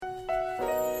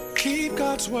Keep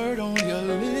God's word on your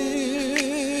lips.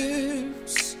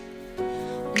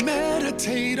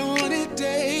 Meditate on it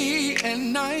day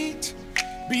and night.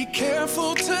 Be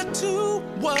careful to do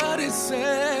what it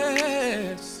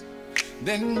says.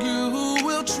 Then you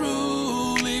will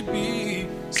truly be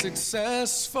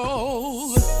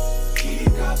successful.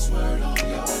 Keep God's word on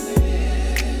your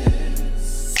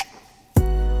lips.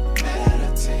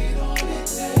 Meditate on it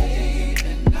day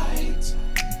and night.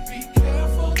 Be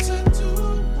careful to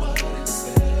do what it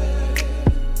says.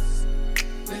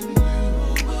 Then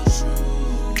you will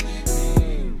truly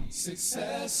be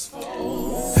successful.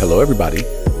 Hello, everybody.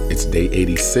 It's day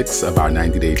 86 of our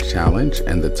 90-day challenge,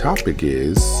 and the topic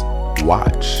is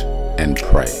watch and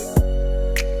pray.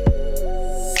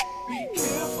 Be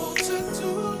careful to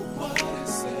do what it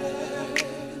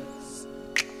says.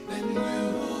 Then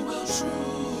you will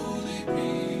truly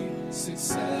be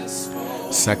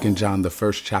successful. 2 John, the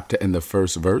first chapter and the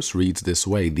first verse reads this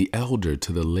way: the elder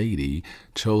to the lady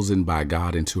chosen by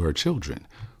God and to her children,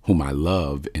 whom I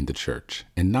love in the church,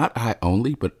 and not I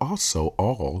only, but also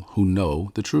all who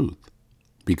know the truth,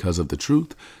 because of the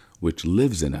truth which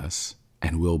lives in us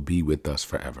and will be with us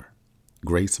forever.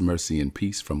 Grace, mercy, and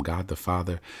peace from God the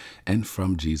Father and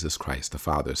from Jesus Christ, the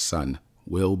Father's Son,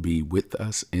 will be with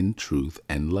us in truth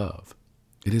and love.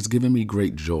 It has given me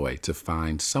great joy to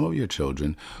find some of your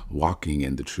children walking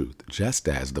in the truth, just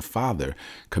as the Father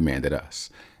commanded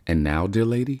us. And now, dear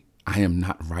lady, I am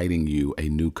not writing you a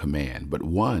new command, but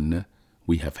one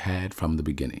we have had from the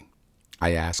beginning.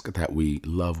 I ask that we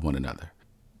love one another.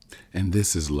 And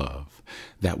this is love,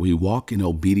 that we walk in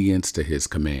obedience to his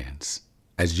commands.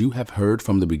 As you have heard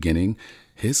from the beginning,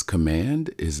 his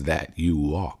command is that you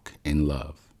walk in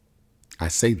love. I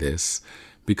say this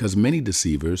because many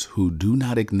deceivers who do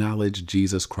not acknowledge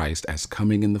Jesus Christ as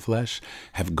coming in the flesh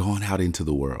have gone out into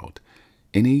the world.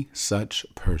 Any such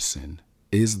person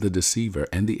is the deceiver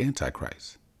and the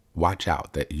Antichrist. Watch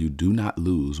out that you do not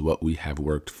lose what we have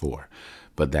worked for,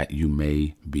 but that you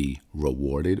may be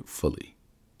rewarded fully.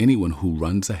 Anyone who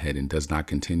runs ahead and does not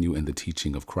continue in the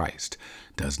teaching of Christ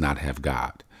does not have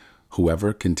God.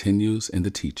 Whoever continues in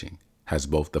the teaching has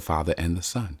both the Father and the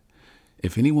Son.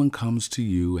 If anyone comes to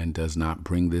you and does not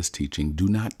bring this teaching, do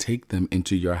not take them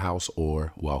into your house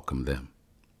or welcome them.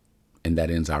 And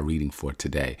that ends our reading for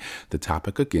today. The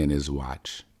topic again is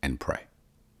watch and pray.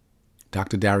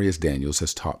 Dr. Darius Daniels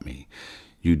has taught me,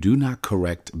 you do not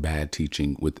correct bad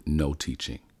teaching with no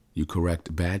teaching. You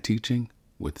correct bad teaching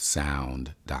with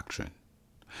sound doctrine.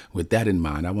 With that in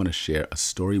mind, I want to share a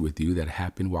story with you that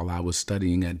happened while I was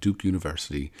studying at Duke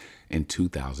University in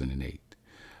 2008.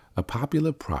 A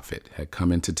popular prophet had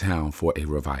come into town for a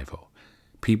revival.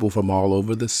 People from all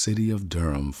over the city of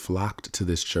Durham flocked to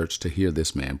this church to hear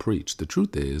this man preach. The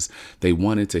truth is, they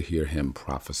wanted to hear him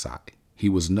prophesy. He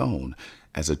was known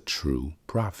as a true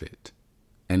prophet,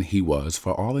 and he was,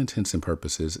 for all intents and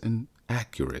purposes, an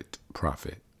accurate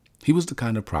prophet. He was the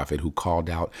kind of prophet who called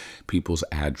out people's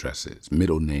addresses,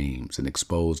 middle names, and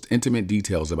exposed intimate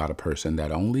details about a person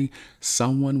that only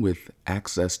someone with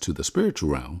access to the spiritual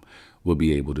realm would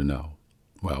be able to know.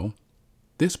 Well,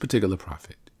 this particular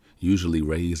prophet usually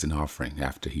raised an offering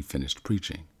after he finished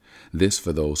preaching. This,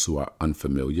 for those who are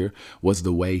unfamiliar, was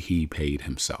the way he paid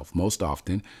himself. Most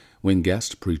often, when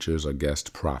guest preachers or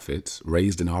guest prophets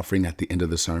raised an offering at the end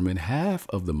of the sermon, half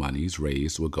of the monies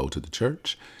raised would go to the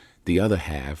church. The other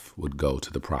half would go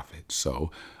to the prophet.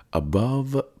 So,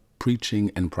 above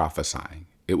preaching and prophesying,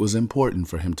 it was important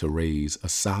for him to raise a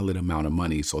solid amount of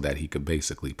money so that he could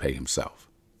basically pay himself.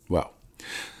 Well,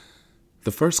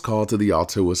 the first call to the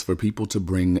altar was for people to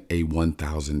bring a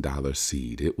 $1,000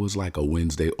 seed. It was like a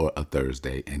Wednesday or a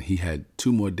Thursday, and he had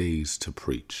 2 more days to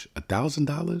preach.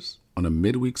 $1,000 on a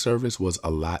midweek service was a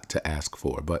lot to ask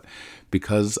for, but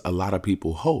because a lot of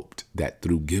people hoped that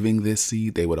through giving this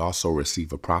seed, they would also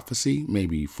receive a prophecy,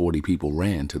 maybe 40 people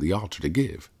ran to the altar to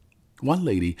give. One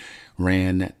lady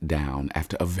ran down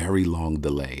after a very long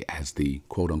delay as the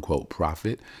quote-unquote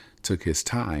prophet took his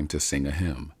time to sing a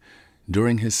hymn.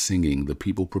 During his singing, the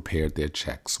people prepared their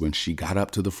checks. When she got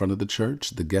up to the front of the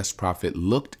church, the guest prophet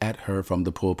looked at her from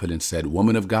the pulpit and said,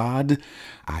 "Woman of God,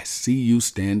 I see you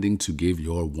standing to give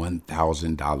your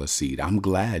 $1,000 seed. I'm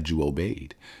glad you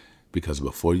obeyed, because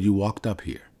before you walked up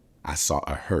here, I saw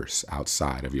a hearse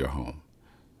outside of your home.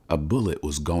 A bullet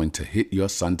was going to hit your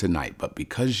son tonight, but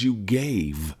because you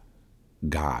gave,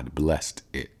 God blessed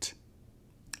it,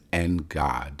 and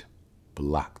God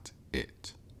blocked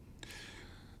it."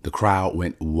 The crowd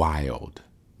went wild.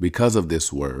 Because of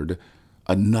this word,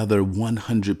 another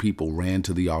 100 people ran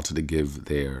to the altar to give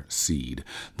their seed.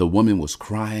 The woman was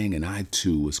crying, and I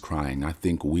too was crying. I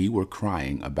think we were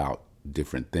crying about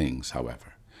different things,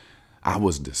 however. I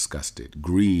was disgusted,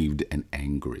 grieved, and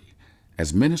angry.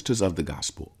 As ministers of the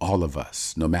gospel, all of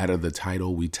us, no matter the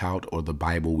title we tout or the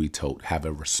Bible we tote, have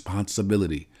a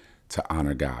responsibility to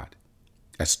honor God.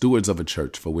 As stewards of a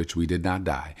church for which we did not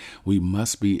die, we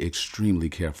must be extremely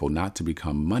careful not to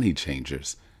become money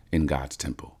changers in God's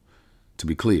temple. To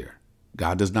be clear,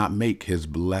 God does not make his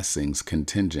blessings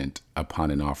contingent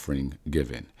upon an offering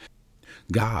given.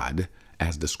 God,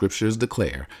 as the scriptures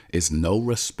declare, is no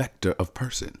respecter of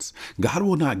persons. God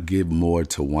will not give more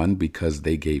to one because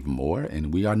they gave more,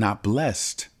 and we are not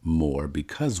blessed more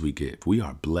because we give. We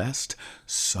are blessed,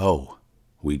 so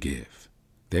we give.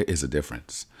 There is a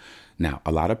difference. Now,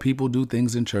 a lot of people do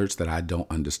things in church that I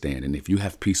don't understand, and if you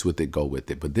have peace with it, go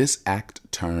with it. But this act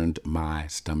turned my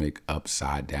stomach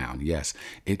upside down. Yes,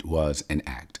 it was an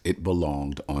act. It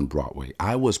belonged on Broadway.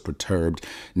 I was perturbed,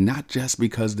 not just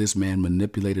because this man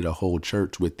manipulated a whole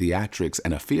church with theatrics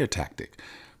and a fear tactic,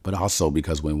 but also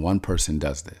because when one person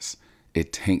does this,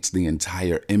 it taints the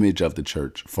entire image of the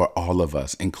church for all of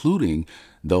us, including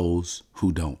those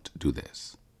who don't do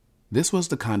this. This was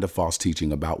the kind of false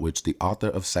teaching about which the author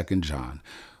of 2 John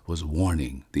was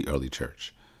warning the early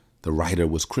church. The writer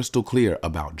was crystal clear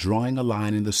about drawing a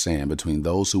line in the sand between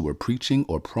those who were preaching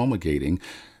or promulgating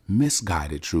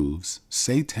misguided truths,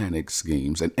 satanic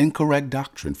schemes, and incorrect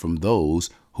doctrine from those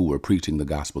who were preaching the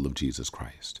gospel of Jesus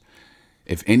Christ.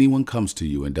 If anyone comes to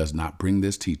you and does not bring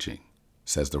this teaching,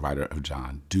 says the writer of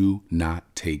John, do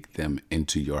not take them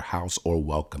into your house or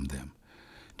welcome them.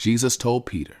 Jesus told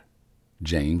Peter,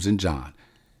 James, and John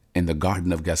in the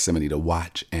Garden of Gethsemane to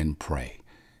watch and pray.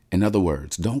 In other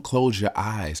words, don't close your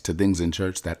eyes to things in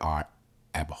church that are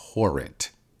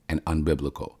abhorrent and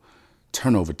unbiblical.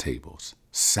 Turn over tables,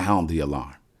 sound the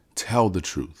alarm, tell the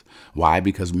truth. Why?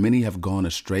 Because many have gone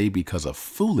astray because of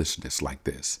foolishness like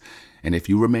this. And if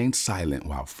you remain silent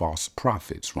while false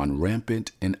prophets run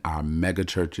rampant in our mega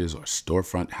churches or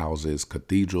storefront houses,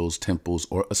 cathedrals, temples,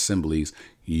 or assemblies,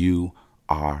 you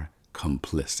are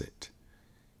complicit.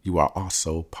 You are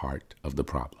also part of the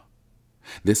problem.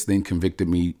 This thing convicted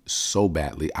me so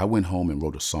badly, I went home and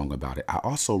wrote a song about it. I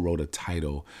also wrote a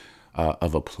title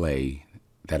of a play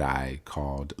that I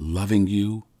called Loving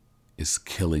You is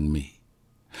Killing Me.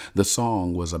 The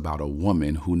song was about a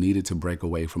woman who needed to break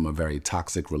away from a very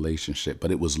toxic relationship,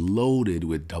 but it was loaded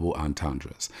with double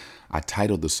entendres. I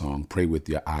titled the song Pray With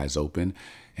Your Eyes Open,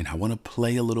 and I want to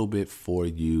play a little bit for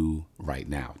you right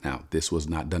now. Now, this was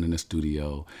not done in the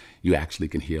studio. You actually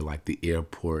can hear like the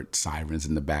airport sirens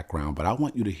in the background, but I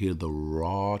want you to hear the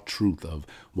raw truth of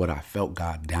what I felt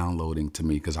God downloading to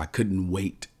me because I couldn't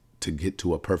wait to get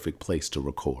to a perfect place to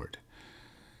record.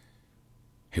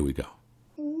 Here we go.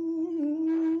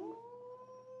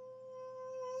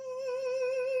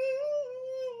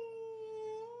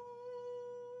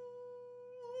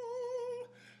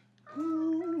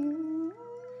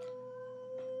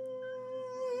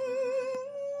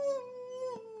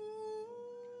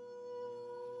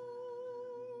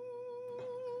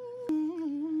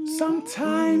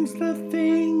 Sometimes the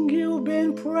thing you've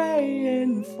been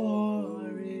praying for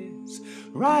is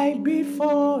right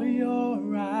before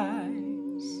your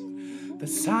eyes. The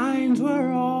signs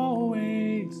were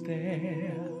always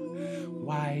there.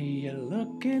 Why you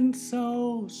looking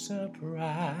so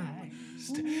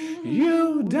surprised?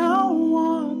 You don't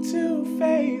want to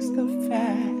face the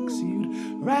facts.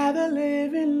 You'd rather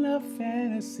live in a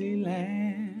fantasy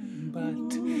land.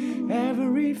 But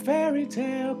every fairy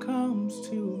tale comes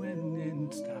to an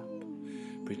end. Stop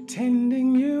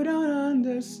pretending you don't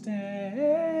understand.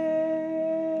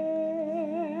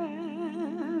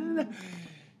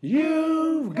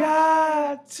 You've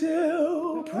got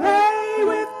to pray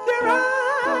with your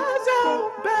eyes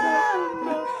open.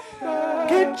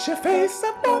 Get your face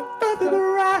up off of the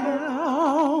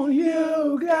ground.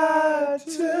 You got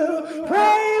to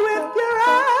pray with your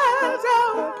eyes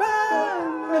open.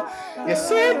 You're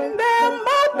sitting there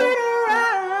moping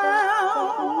around.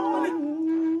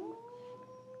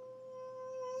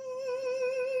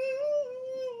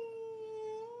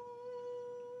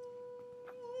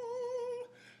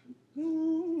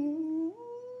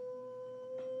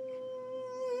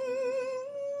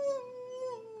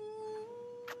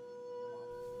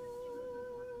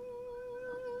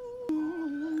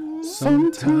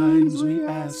 Sometimes we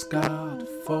ask God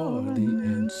for the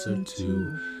answer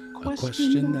to a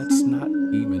question that's not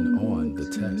even on the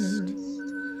test.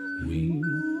 We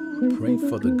pray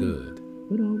for the good,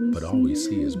 but all we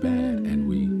see is bad, and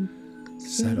we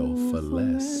settle for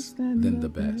less than the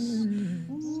best.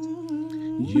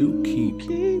 You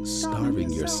keep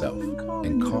starving yourself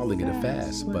and calling it a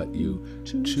fast, but you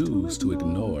choose to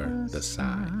ignore the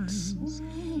signs.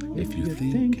 If you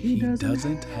think he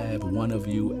doesn't have one of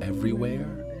you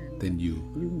everywhere, then you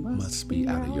must be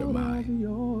out of your mind.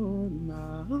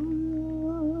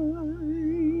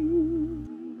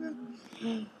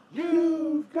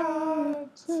 You've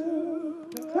got to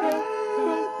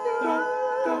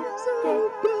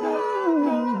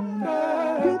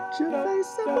get your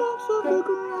face up off of the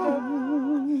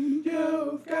ground.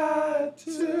 You've got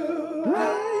to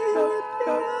pray with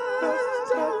your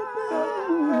eyes open.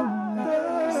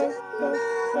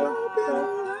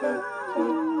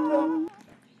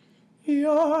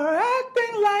 You're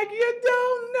acting like you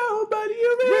don't know, but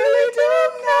you really do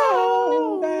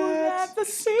know that the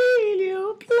seed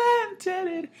you planted,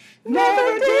 it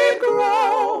never did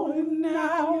grow. And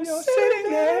now you're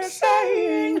sitting there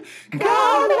saying,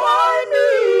 God, why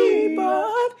me?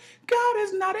 But God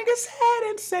is nodding his head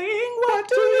and saying, what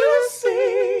do you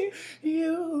see?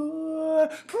 You're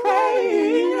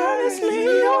praying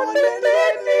earnestly on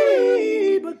bended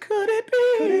knee, but could it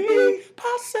be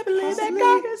possibly that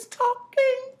God is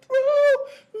talking through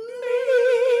me?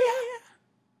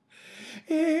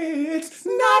 It's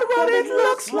not what it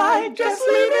looks like, just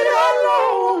leave it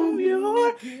alone.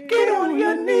 You get on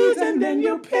your knees and then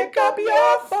you pick up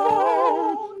your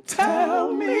phone.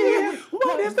 Tell me,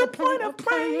 what is the point of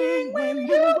praying when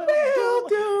you will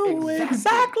do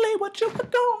exactly what you were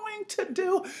going to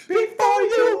do before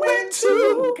you went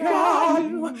to God?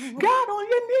 You got on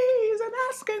your knees and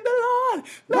asking the Lord,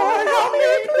 Lord, help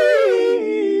me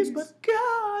please. But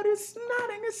God is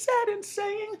nodding his head and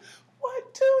saying,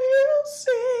 what do you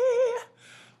see?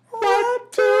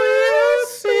 What do you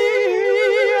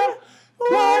see?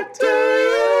 What do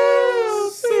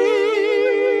you see?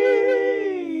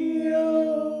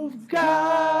 You've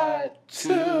got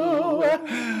to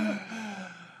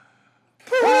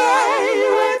pray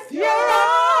with your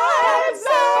eyes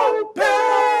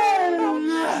open.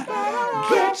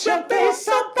 Get your face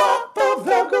up off of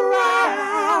the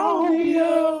ground.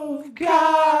 You've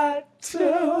got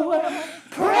to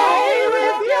pray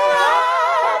with your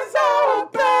eyes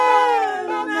open.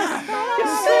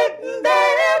 You're sitting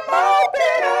there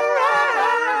moping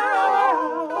around.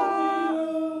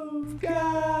 You've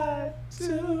got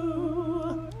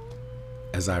to.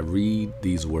 As I read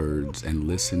these words and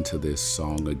listen to this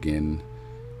song again,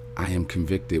 I am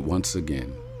convicted once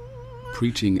again.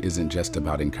 Preaching isn't just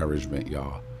about encouragement,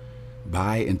 y'all.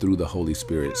 By and through the Holy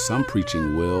Spirit, some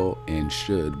preaching will and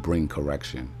should bring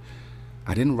correction.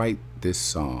 I didn't write this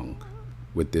song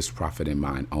with this prophet in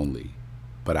mind only,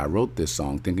 but I wrote this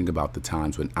song thinking about the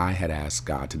times when I had asked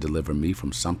God to deliver me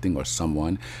from something or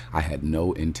someone I had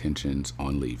no intentions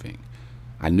on leaving.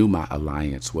 I knew my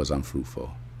alliance was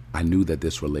unfruitful. I knew that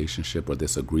this relationship or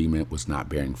this agreement was not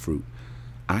bearing fruit.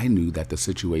 I knew that the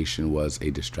situation was a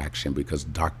distraction because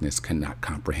darkness cannot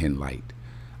comprehend light.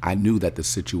 I knew that the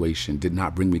situation did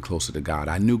not bring me closer to God.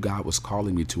 I knew God was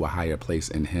calling me to a higher place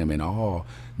in him, and all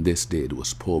this did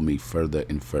was pull me further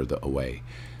and further away.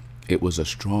 It was a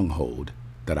stronghold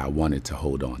that I wanted to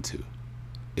hold on to.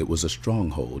 It was a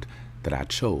stronghold that I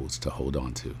chose to hold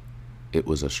on to. It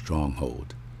was a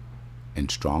stronghold,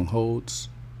 and strongholds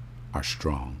are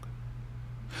strong.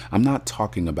 I'm not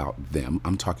talking about them.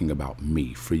 I'm talking about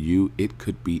me. For you, it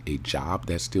could be a job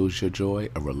that steals your joy,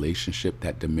 a relationship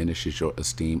that diminishes your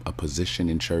esteem, a position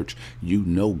in church you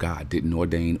know God didn't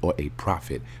ordain, or a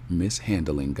prophet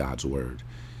mishandling God's word.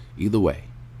 Either way,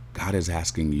 God is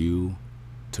asking you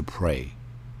to pray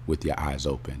with your eyes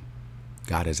open.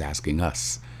 God is asking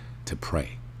us to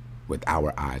pray with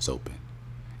our eyes open.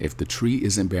 If the tree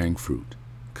isn't bearing fruit,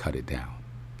 cut it down.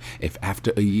 If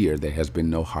after a year there has been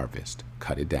no harvest,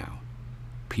 cut it down.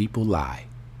 People lie,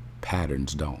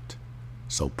 patterns don't.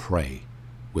 So pray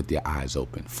with your eyes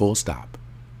open. Full stop.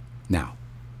 Now,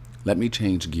 let me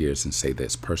change gears and say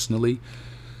this. Personally,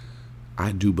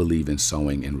 I do believe in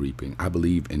sowing and reaping. I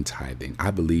believe in tithing. I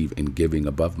believe in giving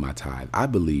above my tithe. I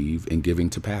believe in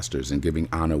giving to pastors and giving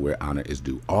honor where honor is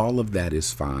due. All of that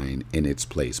is fine in its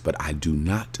place, but I do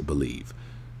not believe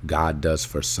God does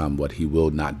for some what he will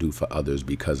not do for others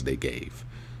because they gave.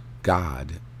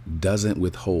 God doesn't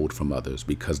withhold from others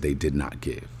because they did not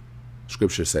give.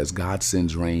 Scripture says God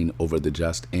sends rain over the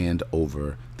just and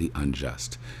over the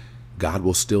unjust. God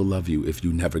will still love you if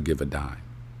you never give a dime.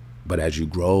 But as you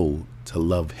grow to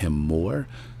love him more,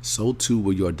 so too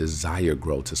will your desire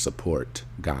grow to support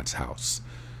God's house,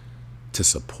 to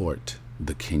support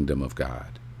the kingdom of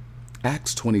God.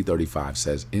 Acts 20:35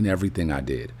 says, in everything I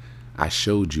did, I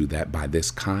showed you that by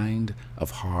this kind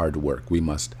of hard work, we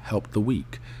must help the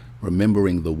weak,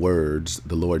 remembering the words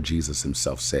the Lord Jesus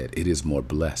himself said, it is more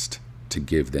blessed to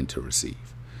give than to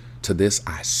receive. To this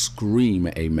I scream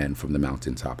amen from the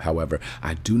mountaintop. However,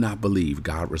 I do not believe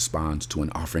God responds to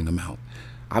an offering amount.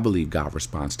 I believe God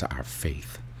responds to our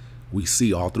faith. We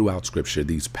see all throughout Scripture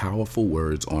these powerful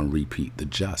words on repeat. The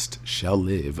just shall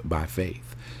live by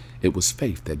faith. It was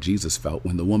faith that Jesus felt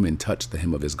when the woman touched the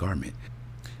hem of his garment.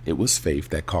 It was faith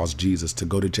that caused Jesus to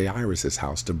go to Jairus'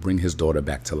 house to bring his daughter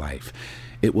back to life.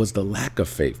 It was the lack of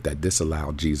faith that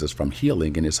disallowed Jesus from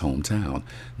healing in his hometown.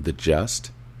 The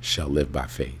just shall live by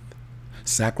faith.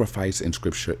 Sacrifice in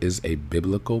Scripture is a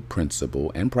biblical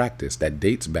principle and practice that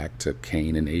dates back to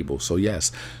Cain and Abel. So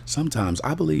yes, sometimes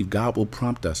I believe God will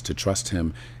prompt us to trust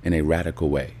him in a radical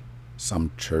way.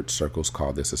 Some church circles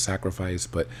call this a sacrifice,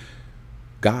 but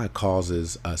God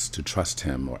causes us to trust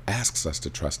him, or asks us to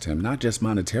trust him, not just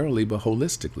monetarily, but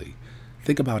holistically.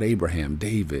 Think about Abraham,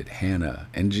 David, Hannah,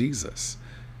 and Jesus.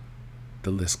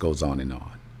 The list goes on and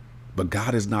on. But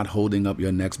God is not holding up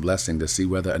your next blessing to see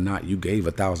whether or not you gave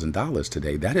 $1,000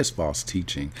 today. That is false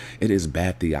teaching. It is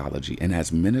bad theology. And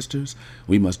as ministers,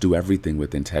 we must do everything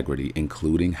with integrity,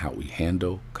 including how we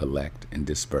handle, collect, and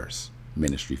disperse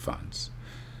ministry funds.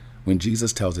 When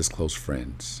Jesus tells his close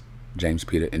friends, James,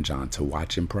 Peter, and John, to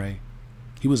watch and pray,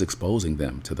 he was exposing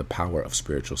them to the power of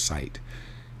spiritual sight.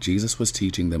 Jesus was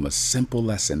teaching them a simple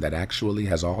lesson that actually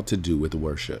has all to do with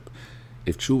worship.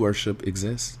 If true worship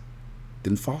exists,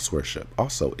 then false worship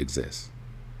also exists.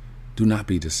 Do not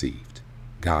be deceived.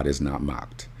 God is not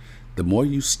mocked. The more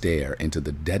you stare into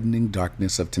the deadening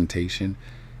darkness of temptation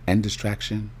and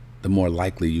distraction, the more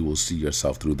likely you will see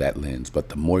yourself through that lens. But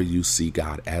the more you see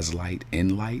God as light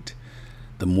in light,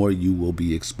 the more you will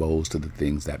be exposed to the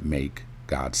things that make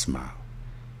God smile,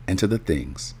 and to the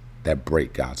things that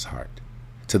break God's heart,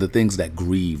 to the things that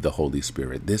grieve the Holy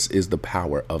Spirit. This is the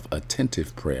power of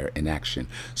attentive prayer in action.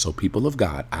 So people of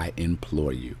God, I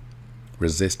implore you,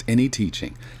 resist any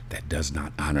teaching that does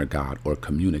not honor God or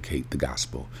communicate the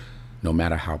gospel. No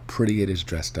matter how pretty it is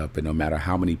dressed up, and no matter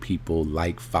how many people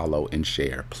like, follow, and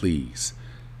share, please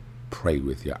pray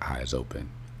with your eyes open.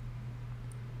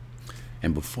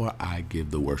 And before I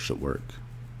give the worship work,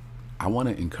 I want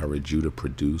to encourage you to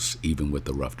produce even with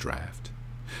the rough draft.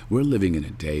 We're living in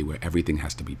a day where everything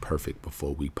has to be perfect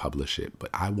before we publish it, but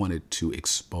I wanted to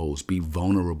expose, be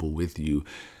vulnerable with you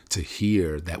to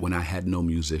hear that when I had no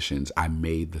musicians, I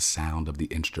made the sound of the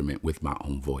instrument with my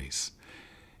own voice.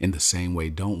 In the same way,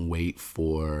 don't wait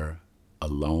for a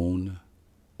loan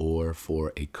or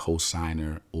for a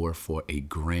cosigner or for a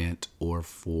grant or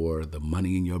for the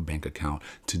money in your bank account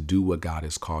to do what God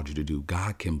has called you to do.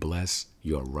 God can bless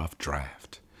your rough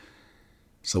draft.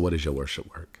 So what is your worship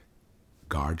work?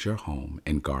 Guard your home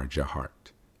and guard your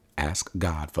heart. Ask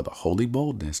God for the holy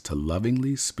boldness to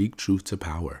lovingly speak truth to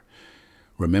power.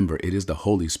 Remember, it is the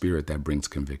Holy Spirit that brings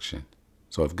conviction.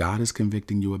 So if God is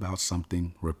convicting you about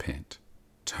something, repent,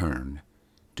 turn,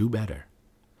 do better.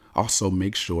 Also,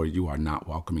 make sure you are not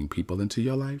welcoming people into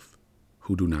your life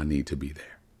who do not need to be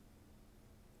there.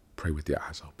 Pray with your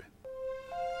eyes open.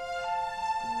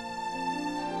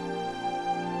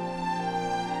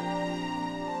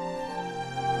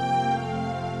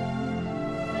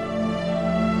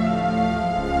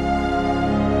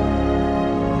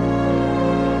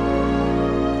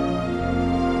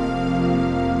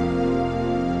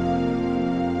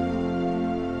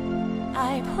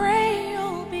 I pray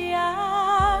you'll be eyes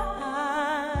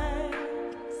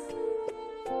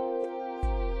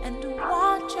and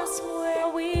watch us where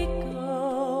we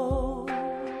go,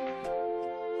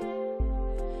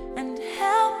 and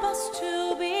help us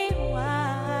to be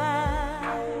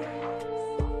wise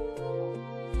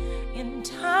in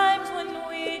times when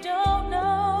we don't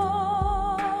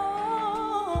know.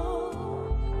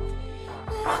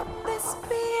 Let this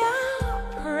be our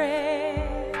prayer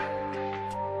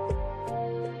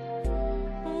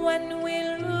when we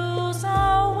lose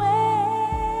our way.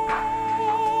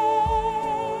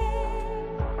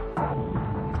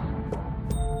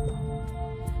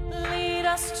 Lead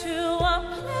us to a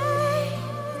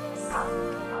place,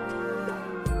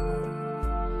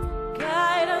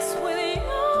 guide us with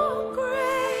your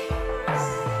grace,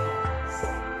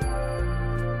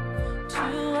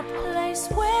 to a place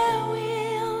where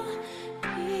we'll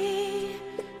be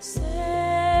safe.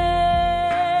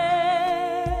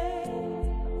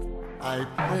 I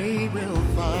pray we'll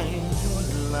find your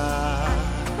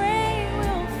light Pray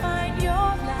we'll find your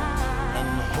light and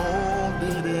hold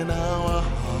it in our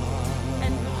heart.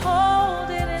 and hold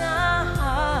it in our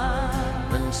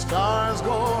heart. When stars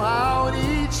go out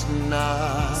each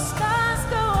night, Stars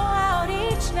go out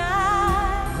each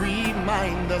night.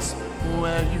 remind us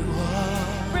where you are.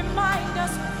 Remind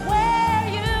us where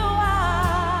you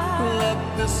are. Let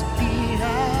this be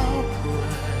our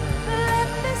prayer. Let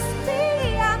this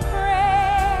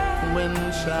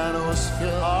shadows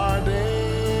fill our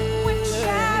day. When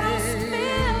shadows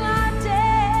fill our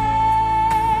day.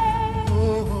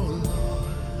 Oh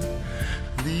Lord,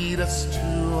 lead us to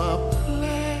a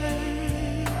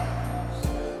place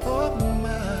of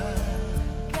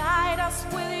mine. Guide us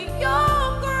with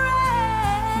your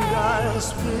grace. Guide us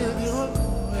with your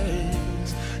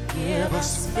grace. Give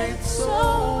us faith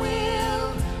so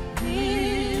we'll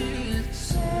be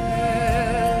saved.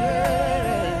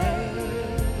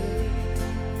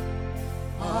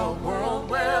 A world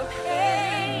where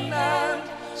pain and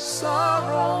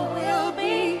sorrow will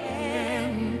be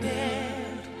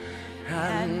ended,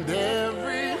 and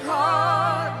every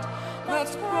heart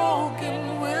that's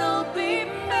broken will be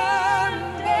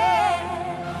mended,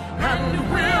 and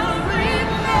we'll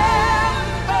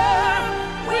remember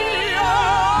we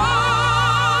are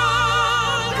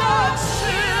God's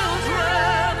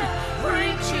children,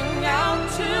 reaching out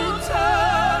to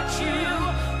touch you,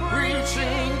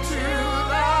 reaching to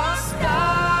the sky.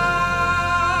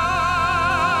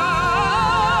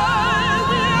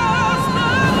 We ask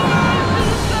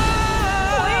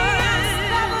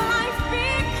that life be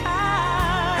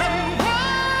kind, and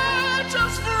watch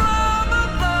us from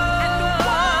above.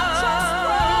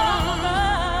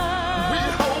 We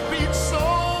hope each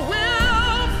soul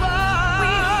will find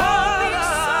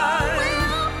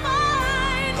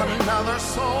another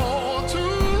soul to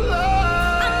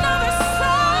love. Another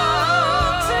soul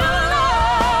to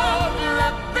love.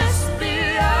 Let this be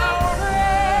our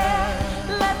prayer.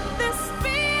 Let this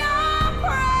be our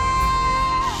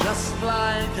prayer. Just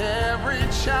like every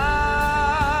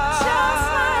child. Just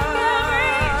like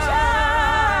every child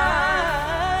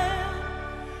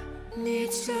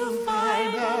needs to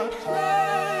find a place.